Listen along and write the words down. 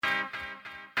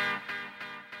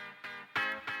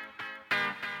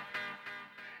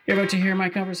You're about to hear my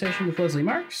conversation with Lesley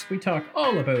Marks. We talk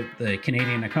all about the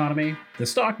Canadian economy, the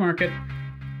stock market,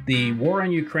 the war on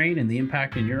Ukraine and the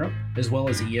impact in Europe, as well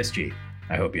as ESG.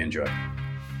 I hope you enjoy.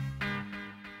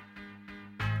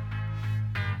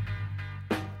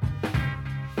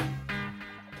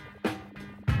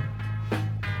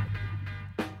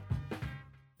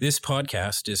 This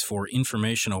podcast is for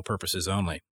informational purposes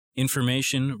only.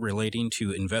 Information relating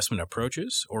to investment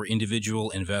approaches or individual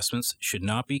investments should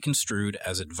not be construed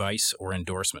as advice or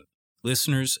endorsement.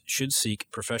 Listeners should seek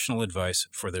professional advice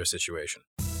for their situation.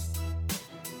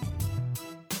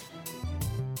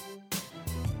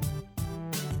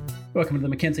 Welcome to the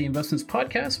Mackenzie Investments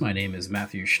Podcast. My name is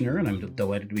Matthew Schnurr, and I'm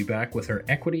delighted to be back with our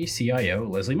equity CIO,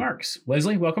 Lesley Marks.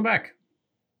 Lesley, welcome back.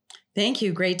 Thank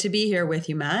you. Great to be here with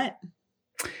you, Matt.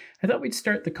 I thought we'd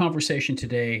start the conversation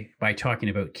today by talking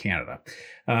about Canada.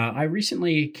 I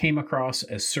recently came across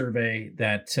a survey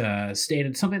that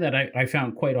stated something that I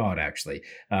found quite odd, actually,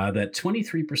 that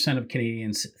 23% of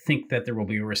Canadians think that there will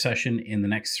be a recession in the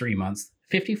next 3 months.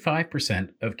 55%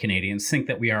 of Canadians think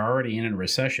that we are already in a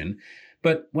recession.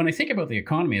 But when I think about the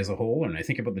economy as a whole, and I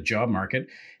think about the job market,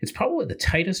 it's probably the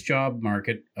tightest job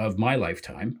market of my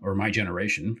lifetime, or my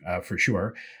generation, for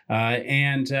sure.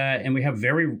 And we have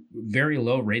very, very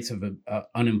low rates of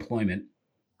unemployment.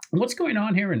 What's going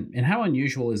on here, and how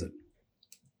unusual is it?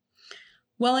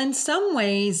 Well, in some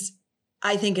ways,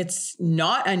 I think it's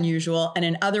not unusual. And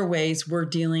in other ways, we're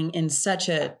dealing in such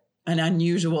an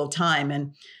unusual time.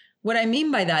 And what I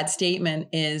mean by that statement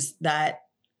is that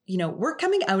we're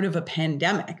coming out of a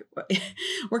pandemic.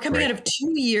 We're coming out of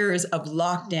 2 years of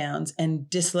lockdowns and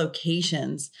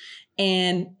dislocations.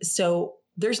 And so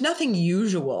there's nothing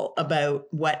usual about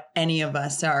what any of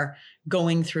us are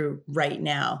going through right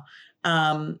now.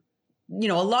 A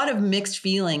lot of mixed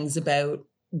feelings about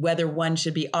whether one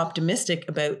should be optimistic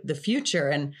about the future.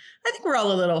 And I think we're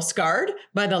all a little scarred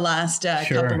by the last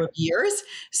couple of years.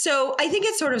 So I think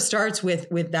it sort of starts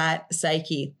with that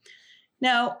psyche.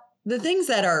 Now, the things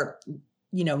that are,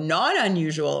 not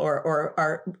unusual or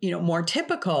are, more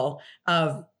typical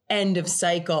of end of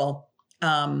cycle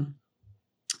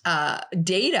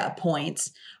data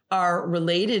points are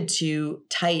related to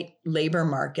tight labor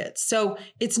markets. So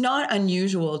it's not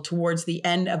unusual towards the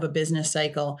end of a business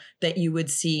cycle that you would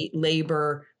see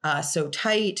labor so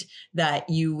tight, that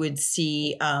you would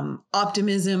see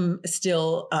optimism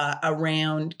still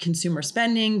around consumer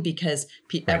spending because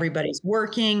everybody's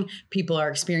working, people are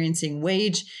experiencing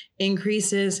wage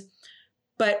increases.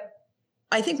 But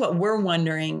I think what we're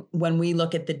wondering when we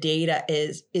look at the data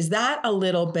is that a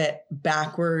little bit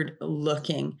backward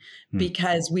looking?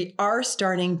 Because we are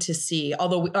starting to see,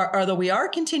 although we are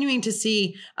continuing to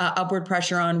see upward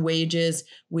pressure on wages,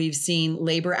 we've seen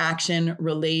labor action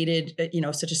related,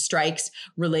 such as strikes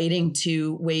relating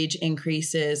to wage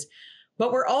increases.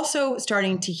 But we're also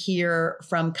starting to hear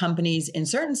from companies in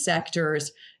certain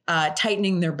sectors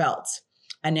tightening their belts,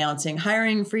 announcing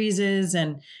hiring freezes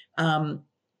and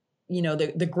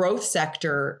the growth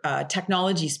sector,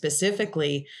 technology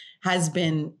specifically, has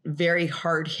been very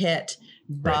hard hit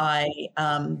by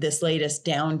this latest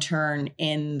downturn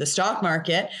in the stock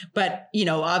market. But,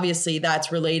 obviously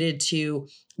that's related to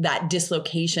that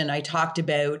dislocation I talked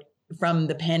about from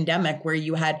the pandemic, where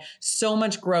you had so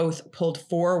much growth pulled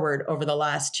forward over the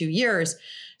last 2 years.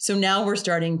 So now we're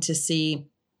starting to see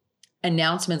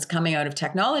announcements coming out of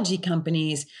technology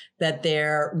companies that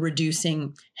they're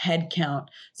reducing headcount.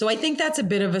 So I think that's a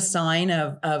bit of a sign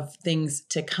of things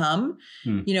to come.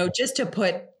 Just to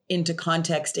put into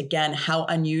context again how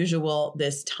unusual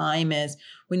this time is.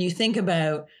 When you think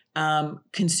about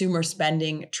consumer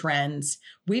spending trends,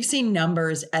 we've seen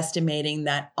numbers estimating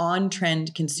that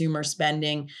on-trend consumer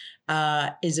spending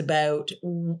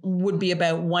would be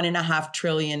about $1.5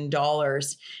 trillion.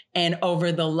 And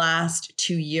over the last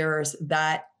 2 years,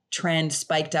 that trend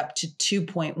spiked up to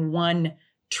 $2.1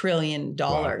 trillion.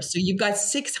 Wow. So you've got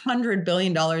 $600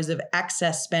 billion of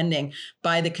excess spending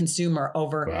by the consumer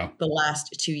over the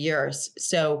last 2 years.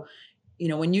 So,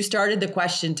 when you started the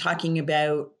question talking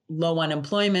about low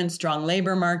unemployment, strong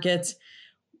labor markets,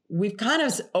 we've kind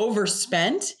of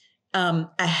overspent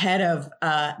ahead of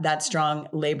that strong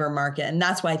labor market. And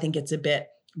that's why I think it's a bit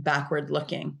backward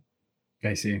looking.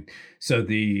 I see. So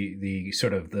the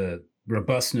sort of the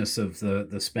robustness of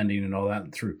the spending and all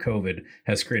that through COVID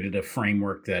has created a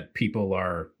framework that people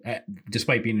are,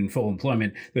 despite being in full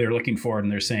employment, they're looking forward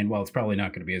and they're saying, well, it's probably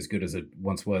not going to be as good as it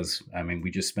once was. I mean, we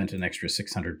just spent an extra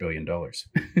 $600 billion.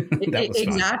 That was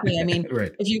exactly. Fun. I mean,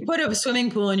 right. If you put a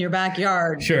swimming pool in your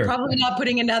backyard, you're probably not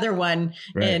putting another one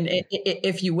in,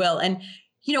 if you will. And,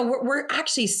 we're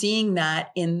actually seeing that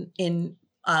in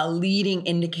leading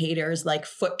indicators like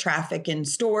foot traffic in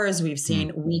stores. We've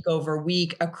seen week over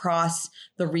week across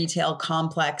the retail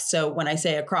complex. So when I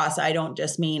say across, I don't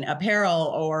just mean apparel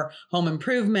or home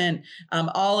improvement,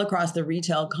 all across the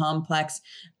retail complex.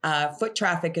 Foot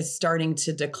traffic is starting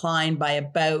to decline by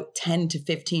about 10 to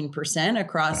 15%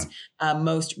 across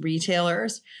most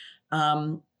retailers.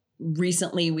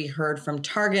 Recently, we heard from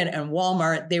Target and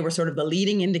Walmart. They were sort of the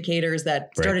leading indicators that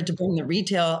started to bring the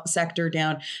retail sector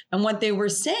down. And what they were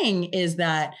saying is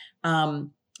that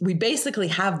we basically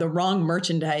have the wrong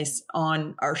merchandise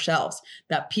on our shelves,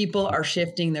 that people are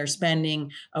shifting their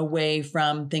spending away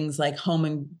from things like home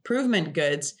improvement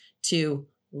goods to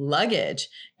luggage.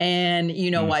 And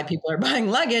you know why people are buying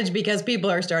luggage? Because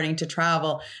people are starting to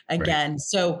travel again.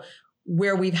 So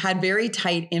where we've had very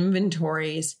tight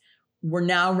inventories, we're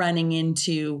now running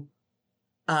into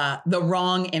the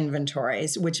wrong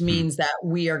inventories, which means that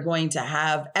we are going to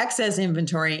have excess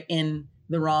inventory in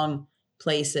the wrong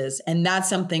places. And that's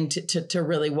something to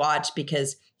really watch,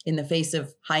 because in the face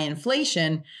of high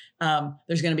inflation,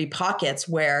 there's going to be pockets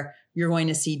where you're going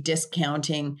to see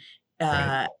discounting,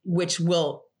 which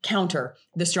will counter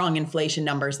the strong inflation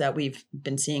numbers that we've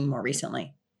been seeing more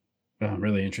recently.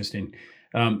 Really interesting.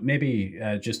 Maybe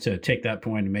just to take that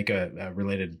point and make a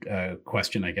related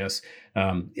question, I guess.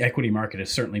 The equity market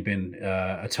has certainly been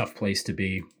a tough place to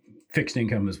be. Fixed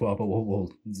income as well, but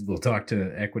we'll talk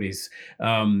to equities.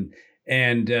 And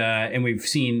we've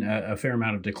seen a fair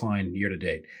amount of decline year to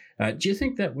date. Do you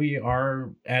think that we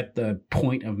are at the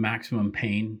point of maximum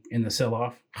pain in the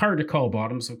sell-off? Hard to call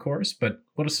bottoms, of course, but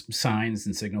what are some signs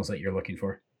and signals that you're looking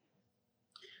for?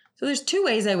 So there's two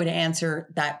ways I would answer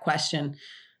that question.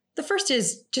 The first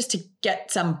is just to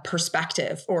get some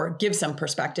perspective, or give some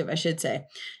perspective, I should say.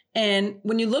 And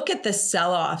when you look at the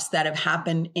sell-offs that have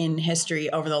happened in history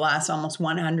over the last almost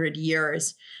 100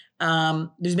 years,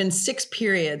 there's been 6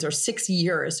 periods or 6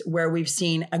 years where we've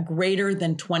seen a greater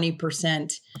than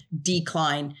 20%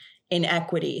 decline in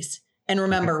equities. And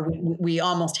remember, we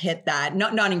almost hit that,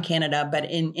 not in Canada, but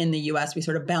in the US, we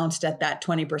sort of bounced at that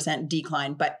 20%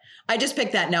 decline. But I just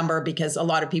picked that number because a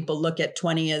lot of people look at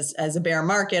 20 as a bear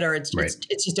market, or it's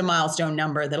just a milestone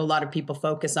number that a lot of people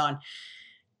focus on.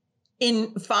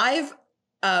 In 5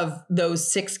 of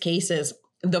those 6 cases,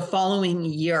 the following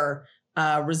year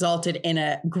resulted in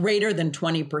a greater than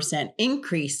 20%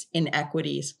 increase in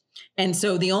equities. And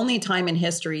so the only time in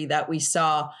history that we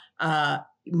saw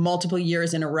multiple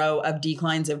years in a row of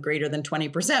declines of greater than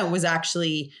 20% was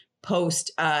actually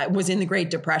was in the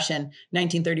Great Depression,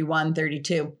 1931,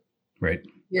 32. Right.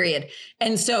 Period.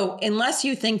 And so unless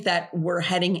you think that we're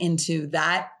heading into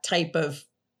that type of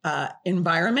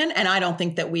environment, and I don't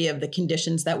think that we have the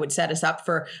conditions that would set us up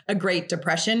for a Great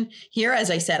Depression here.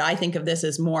 As I said, I think of this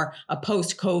as more a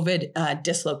post-COVID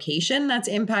dislocation that's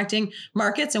impacting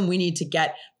markets, and we need to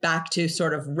get back to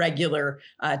sort of regular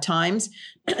times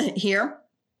here.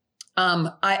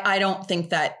 I don't think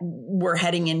that we're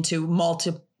heading into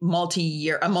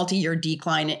multi-year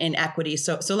decline in equity.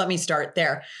 So let me start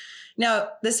there. Now,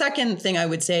 the second thing I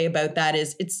would say about that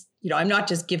is I'm not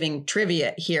just giving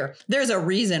trivia here. There's a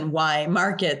reason why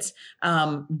markets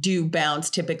do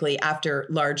bounce typically after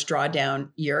large drawdown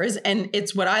years. And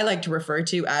it's what I like to refer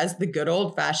to as the good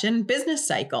old fashioned business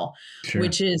cycle,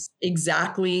 which is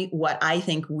exactly what I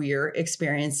think we're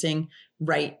experiencing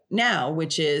right now,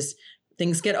 which is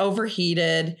things get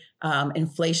overheated.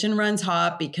 Inflation runs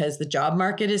hot because the job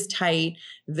market is tight.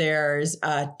 There's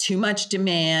too much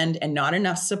demand and not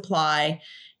enough supply.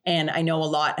 And I know a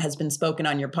lot has been spoken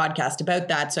on your podcast about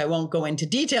that, so I won't go into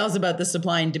details about the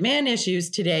supply and demand issues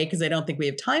today because I don't think we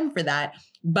have time for that.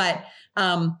 But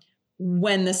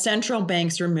when the central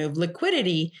banks remove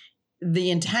liquidity,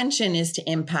 the intention is to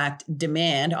impact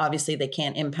demand. Obviously, they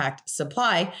can't impact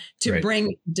supply, to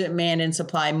bring demand and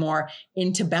supply more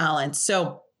into balance.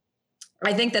 So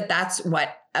I think that that's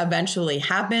what eventually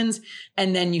happens.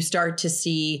 And then you start to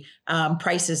see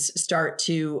prices start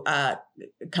to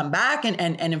come back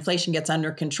and inflation gets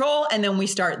under control. And then we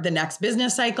start the next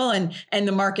business cycle, and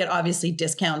the market obviously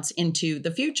discounts into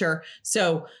the future.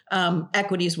 So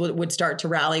equities would start to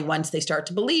rally once they start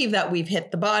to believe that we've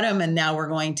hit the bottom and now we're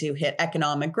going to hit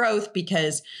economic growth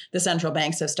because the central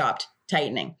banks have stopped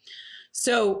tightening.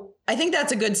 So I think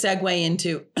that's a good segue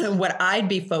into what I'd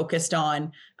be focused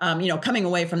on, coming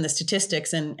away from the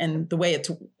statistics and the way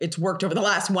it's worked over the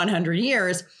last 100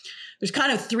 years. There's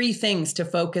kind of 3 things to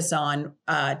focus on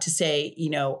to say,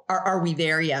 are we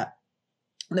there yet?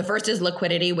 The first is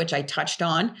liquidity, which I touched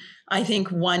on. I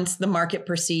think once the market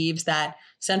perceives that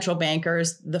central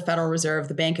bankers, the Federal Reserve,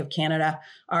 the Bank of Canada,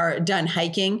 are done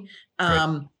hiking,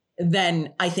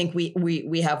 then I think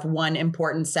we have one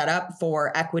important setup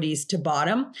for equities to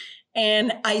bottom.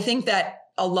 And I think that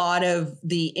a lot of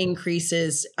the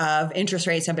increases of interest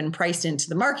rates have been priced into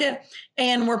the market,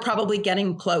 and we're probably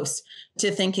getting close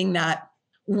to thinking that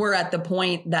we're at the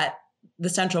point that the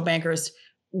central bankers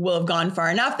will have gone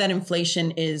far enough that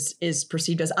inflation is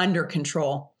perceived as under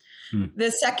control.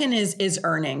 The second is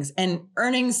earnings, and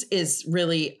earnings is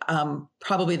really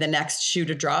probably the next shoe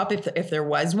to drop if there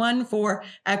was one for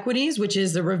equities, which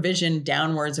is the revision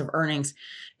downwards of earnings.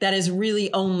 That is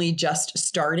really only just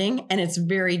starting, and it's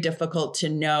very difficult to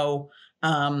know,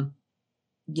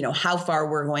 how far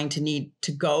we're going to need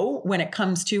to go when it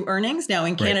comes to earnings. Now,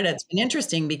 in Canada, It's been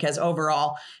interesting because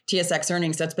overall TSX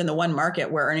earnings, that's been the one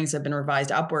market where earnings have been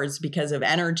revised upwards because of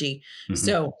energy.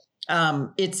 So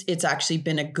it's actually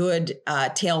been a good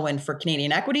tailwind for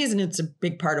Canadian equities, and it's a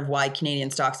big part of why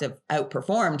Canadian stocks have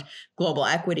outperformed global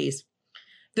equities.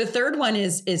 The third one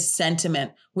is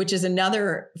sentiment, which is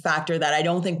another factor that I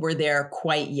don't think we're there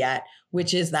quite yet,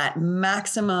 which is that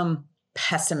maximum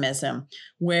pessimism,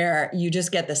 where you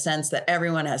just get the sense that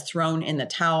everyone has thrown in the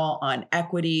towel on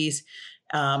equities.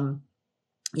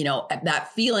 That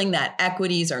feeling that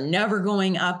equities are never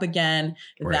going up again,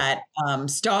 that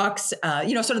stocks,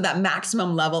 sort of that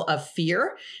maximum level of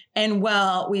fear. And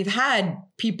while we've had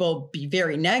people be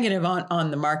very negative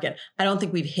on the market, I don't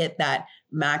think we've hit that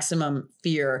maximum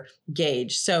fear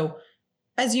gauge. So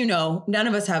as you know, none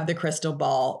of us have the crystal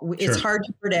ball. It's hard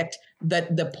to predict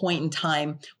the point in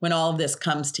time when all of this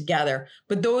comes together.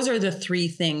 But those are the three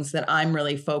things that I'm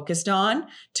really focused on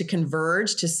to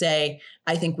converge to say,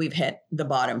 I think we've hit the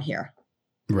bottom here.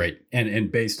 Right.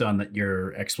 And based on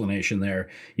your explanation there,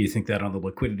 you think that on the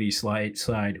liquidity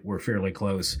side, we're fairly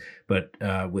close, but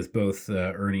with both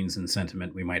earnings and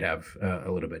sentiment, we might have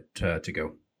a little bit to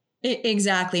go.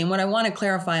 Exactly. And what I want to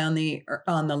clarify on the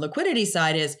liquidity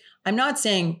side is I'm not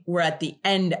saying we're at the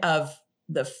end of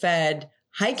the Fed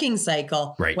hiking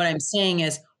cycle. Right. What I'm saying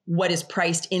is what is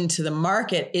priced into the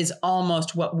market is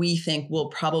almost what we think will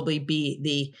probably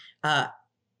be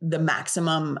the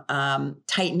maximum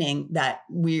tightening that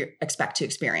we expect to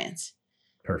experience.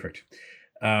 Perfect.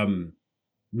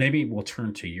 Maybe we'll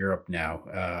turn to Europe now.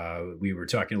 We were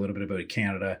talking a little bit about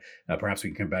Canada. Perhaps we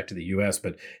can come back to the U.S.,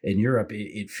 but in Europe,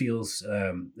 it feels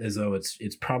as though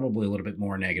it's probably a little bit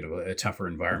more negative, a tougher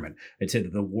environment. I'd say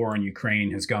that the war in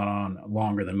Ukraine has gone on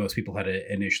longer than most people had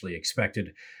initially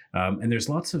expected. And there's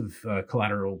lots of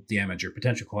collateral damage or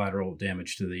potential collateral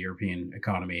damage to the European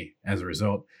economy as a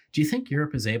result. Do you think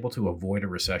Europe is able to avoid a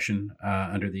recession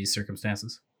under these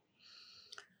circumstances?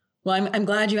 Well, I'm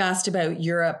glad you asked about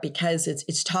Europe because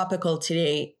it's topical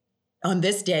today on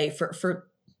this day for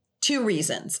two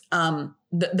reasons.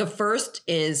 The first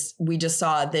is we just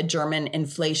saw the German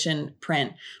inflation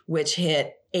print, which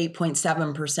hit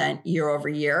 8.7% year over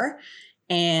year,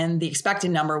 and the expected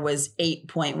number was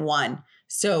 8.1.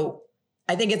 So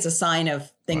I think it's a sign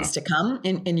of things to come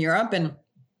in Europe, and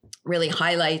really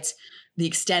highlights the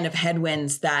extent of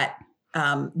headwinds that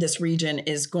this region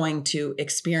is going to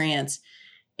experience.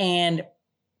 And,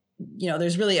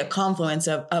 there's really a confluence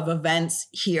of events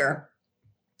here.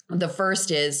 The first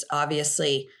is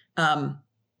obviously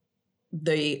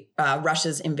the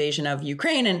Russia's invasion of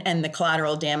Ukraine and the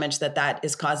collateral damage that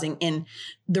is causing in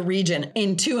the region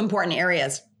in two important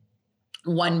areas,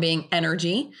 one being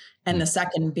energy and the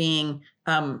second being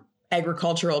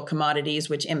agricultural commodities,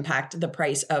 which impact the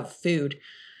price of food.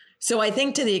 So I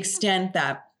think to the extent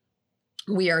that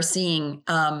we are seeing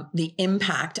the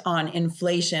impact on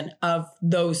inflation of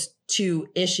those two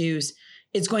issues,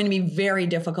 it's going to be very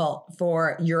difficult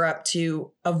for Europe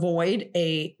to avoid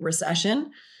a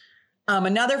recession.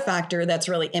 Another factor that's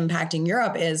really impacting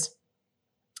Europe is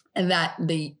that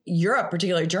Europe,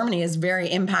 particularly Germany, is very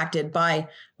impacted by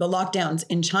the lockdowns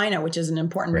in China, which is an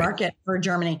important market for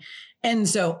Germany. And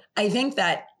so I think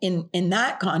that in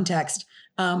that context,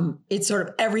 it's sort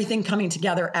of everything coming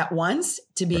together at once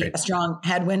to be a strong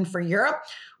headwind for Europe,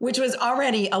 which was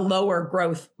already a lower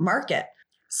growth market.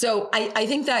 So I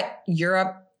think that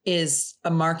Europe is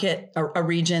a market, a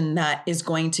region that is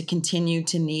going to continue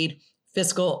to need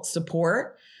fiscal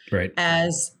support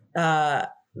as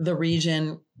the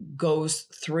region goes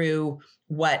through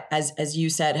what, as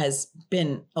you said, has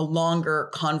been a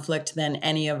longer conflict than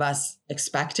any of us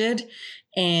expected.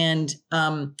 And,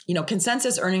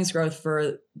 consensus earnings growth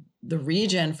for the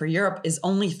region, for Europe, is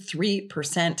only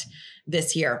 3%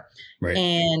 this year.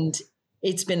 And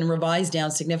it's been revised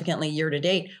down significantly year to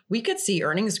date. We could see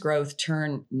earnings growth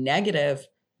turn negative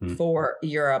for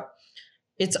Europe.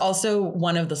 It's also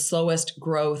one of the slowest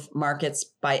growth markets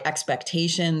by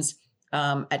expectations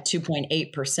at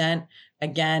 2.8%.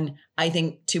 Again, I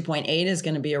think 2.8 is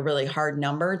going to be a really hard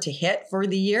number to hit for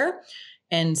the year.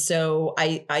 And so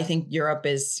I think Europe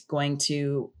is going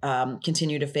to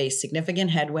continue to face significant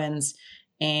headwinds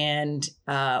and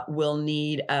will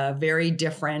need a very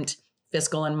different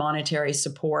fiscal and monetary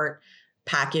support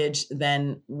package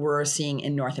than we're seeing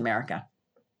in North America.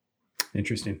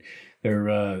 Interesting.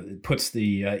 There puts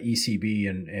the ECB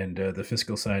and the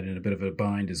fiscal side in a bit of a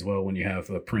bind as well when you have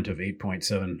a print of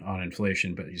 8.7 on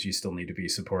inflation, but you still need to be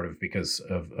supportive because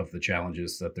of the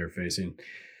challenges that they're facing.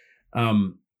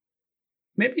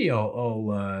 Maybe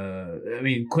I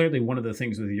mean, clearly one of the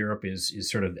things with Europe is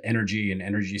sort of energy and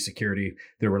energy security,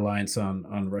 their reliance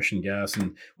on Russian gas.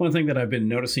 And one thing that I've been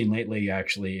noticing lately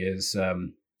actually is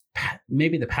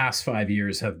maybe the past 5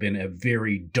 years have been a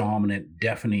very dominant,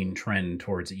 deafening trend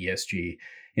towards ESG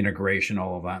integration,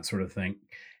 all of that sort of thing.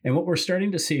 And what we're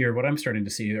starting to see, or what I'm starting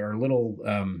to see, are little,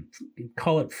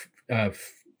 call it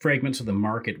fragments of the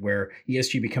market where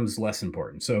ESG becomes less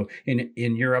important. So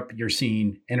in Europe, you're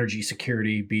seeing energy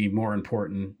security be more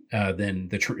important than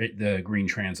the green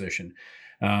transition.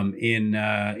 In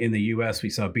the U.S., we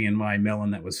saw BNY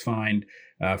Mellon that was fined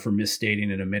for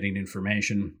misstating and omitting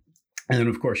information. And then,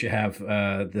 of course, you have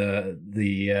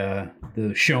the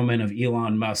showman of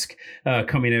Elon Musk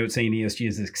coming out saying ESG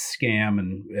is a scam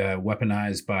and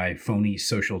weaponized by phony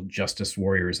social justice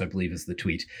warriors, I believe is the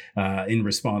tweet, in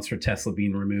response for Tesla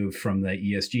being removed from the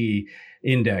ESG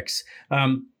index.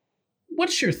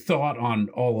 What's your thought on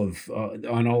all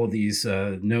of these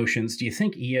notions? Do you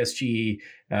think ESG,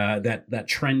 that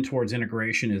trend towards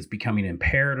integration, is becoming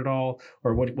impaired at all,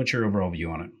 or what's your overall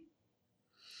view on it?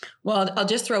 Well, I'll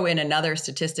just throw in another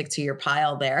statistic to your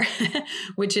pile there,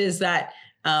 which is that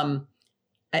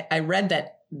I read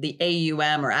that the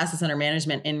AUM, or assets under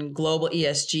management, in global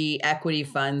ESG equity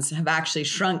funds have actually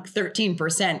shrunk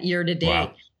 13% year to date,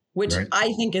 wow, which right,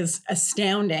 I think is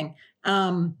astounding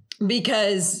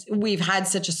because we've had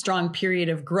such a strong period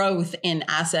of growth in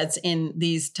assets in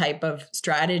these type of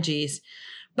strategies.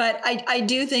 But I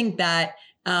do think that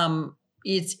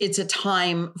it's a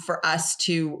time for us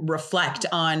to reflect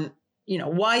on,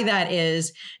 why that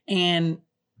is and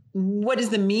what is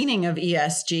the meaning of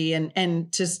ESG,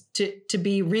 and just to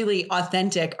be really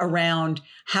authentic around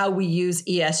how we use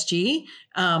ESG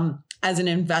as an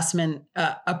investment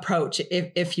approach,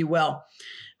 if you will.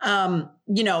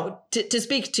 To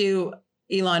speak to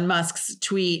Elon Musk's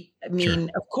tweet, I mean, sure,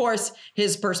 of course,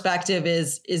 his perspective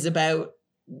is about,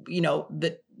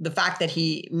 the fact that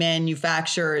he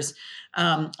manufactures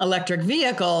electric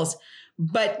vehicles,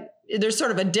 but there's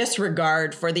sort of a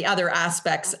disregard for the other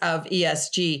aspects of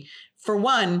ESG. For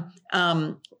one,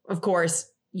 of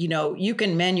course, you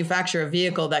can manufacture a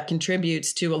vehicle that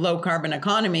contributes to a low carbon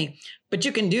economy, but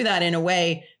you can do that in a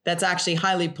way that's actually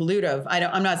highly pollutive.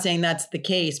 I'm not saying that's the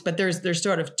case, but there's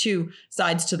sort of two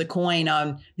sides to the coin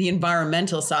on the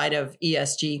environmental side of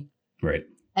ESG. Right.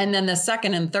 And then the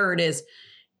second and third is,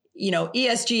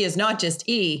 ESG is not just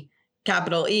E,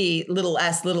 capital E, little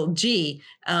s, little g.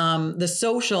 The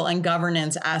social and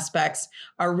governance aspects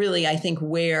are really, I think,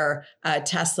 where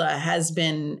Tesla has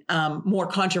been more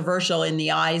controversial in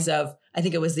the eyes of, I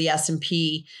think it was the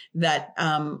S&P that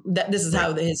this is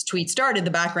how his tweet started.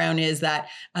 The background is that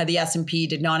the S&P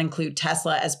did not include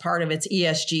Tesla as part of its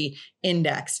ESG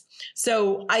index.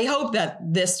 So I hope that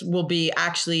this will be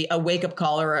actually a wake-up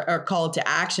call or a call to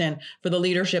action for the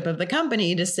leadership of the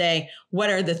company to say,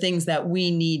 what are the things that we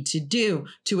need to do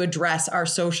to address our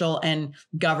social and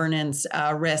governance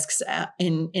risks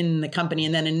in the company?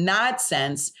 And then in that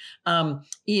sense,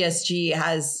 ESG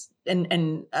has,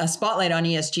 and a spotlight on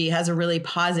ESG has a really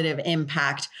positive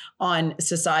impact on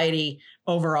society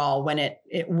overall when it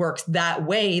works that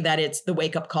way, that it's the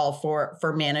wake-up call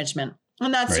for management.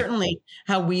 And that's certainly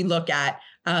how we look at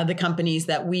the companies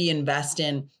that we invest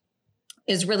in,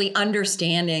 is really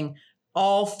understanding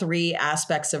all three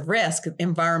aspects of risk: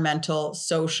 environmental,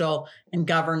 social, and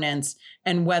governance,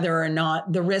 and whether or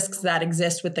not the risks that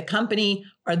exist with the company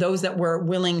are those that we're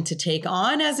willing to take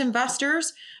on as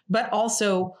investors, but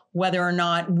also whether or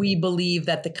not we believe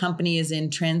that the company is in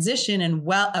transition and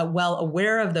well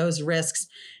aware of those risks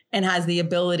and has the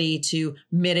ability to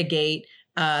mitigate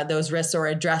those risks or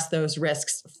address those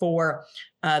risks for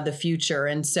the future.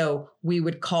 And so we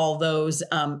would call those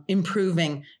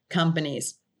improving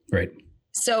companies. Right.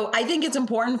 So I think it's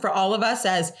important for all of us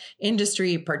as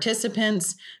industry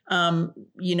participants,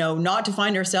 not to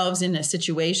find ourselves in a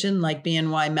situation like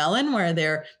BNY Mellon, where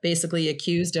they're basically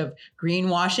accused of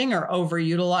greenwashing or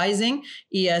overutilizing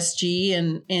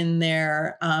ESG in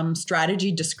their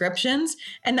strategy descriptions,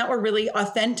 and that we're really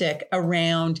authentic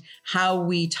around how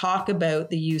we talk about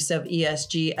the use of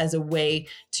ESG as a way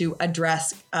to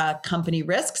address company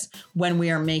risks when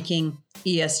we are making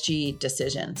ESG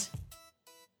decisions.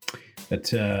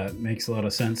 That makes a lot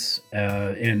of sense.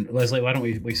 And Lesley, why don't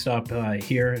we stop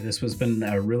here? This has been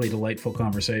a really delightful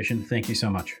conversation. Thank you so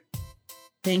much.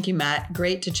 Thank you, Matt.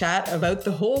 Great to chat about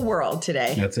the whole world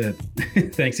today. That's it.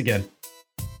 Thanks again.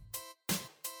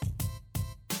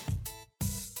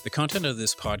 The content of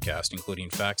this podcast, including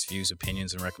facts, views,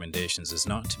 opinions, and recommendations, is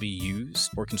not to be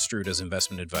used or construed as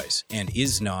investment advice and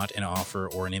is not an offer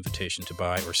or an invitation to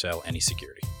buy or sell any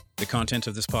security. The content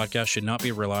of this podcast should not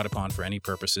be relied upon for any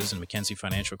purposes, and Mackenzie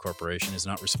Financial Corporation is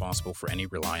not responsible for any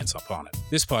reliance upon it.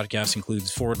 This podcast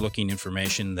includes forward-looking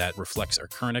information that reflects our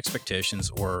current expectations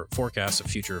or forecasts of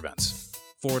future events.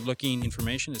 Forward-looking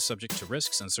information is subject to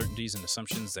risks, uncertainties, and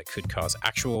assumptions that could cause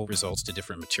actual results to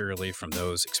differ materially from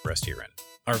those expressed herein.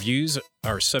 Our views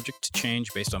are subject to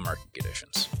change based on market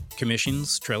conditions.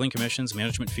 Commissions, trailing commissions,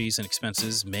 management fees, and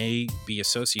expenses may be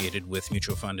associated with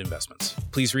mutual fund investments.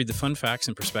 Please read the fund facts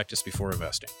and prospectus before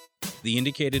investing. The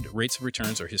indicated rates of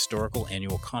returns are historical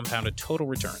annual compounded total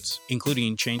returns,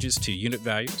 including changes to unit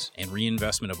values and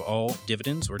reinvestment of all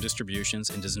dividends or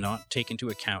distributions, and does not take into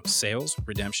account sales,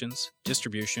 redemptions,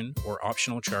 distribution, or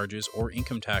optional charges or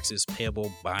income taxes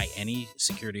payable by any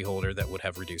security holder that would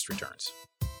have reduced returns.